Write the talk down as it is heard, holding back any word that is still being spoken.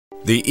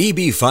The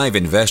EB5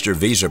 Investor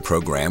Visa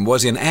Program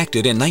was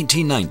enacted in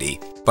 1990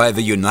 by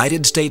the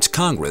United States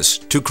Congress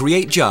to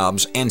create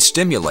jobs and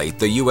stimulate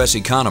the U.S.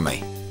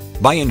 economy.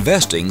 By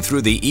investing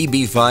through the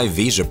EB5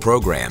 Visa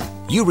Program,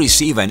 you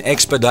receive an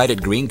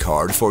expedited green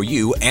card for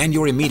you and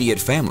your immediate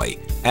family,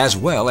 as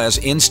well as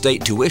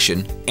in-state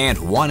tuition and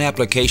one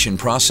application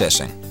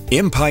processing.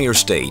 Empire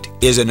State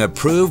is an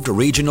approved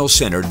regional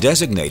center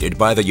designated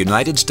by the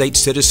United States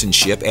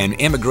Citizenship and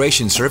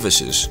Immigration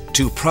Services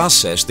to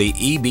process the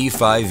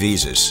EB5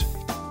 visas.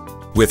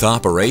 With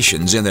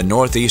operations in the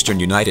northeastern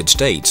United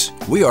States,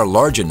 we are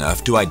large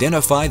enough to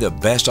identify the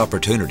best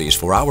opportunities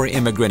for our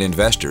immigrant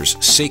investors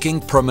seeking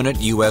permanent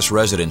U.S.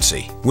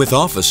 residency. With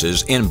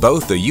offices in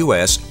both the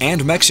U.S.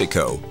 and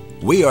Mexico,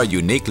 we are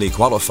uniquely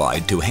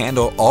qualified to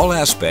handle all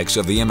aspects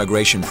of the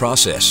immigration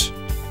process.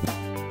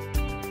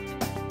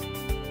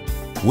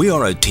 We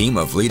are a team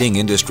of leading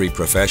industry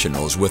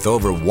professionals with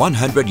over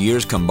 100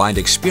 years combined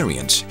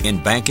experience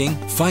in banking,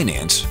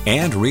 finance,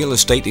 and real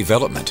estate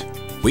development.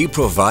 We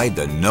provide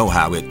the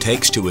know-how it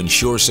takes to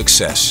ensure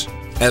success.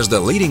 As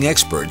the leading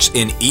experts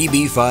in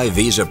EB5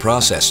 visa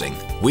processing,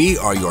 we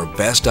are your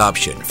best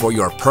option for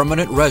your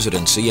permanent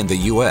residency in the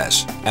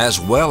U.S., as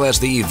well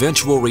as the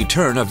eventual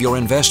return of your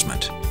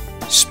investment.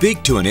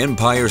 Speak to an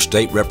Empire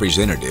State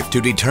representative to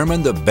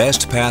determine the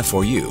best path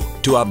for you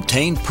to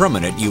obtain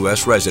permanent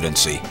U.S.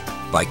 residency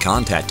by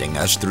contacting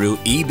us through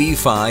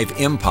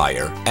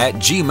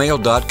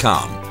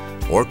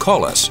eb5empire@gmail.com or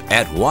call us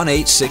at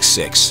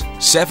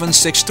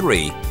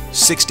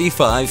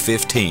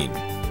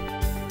 1-866-763-6515.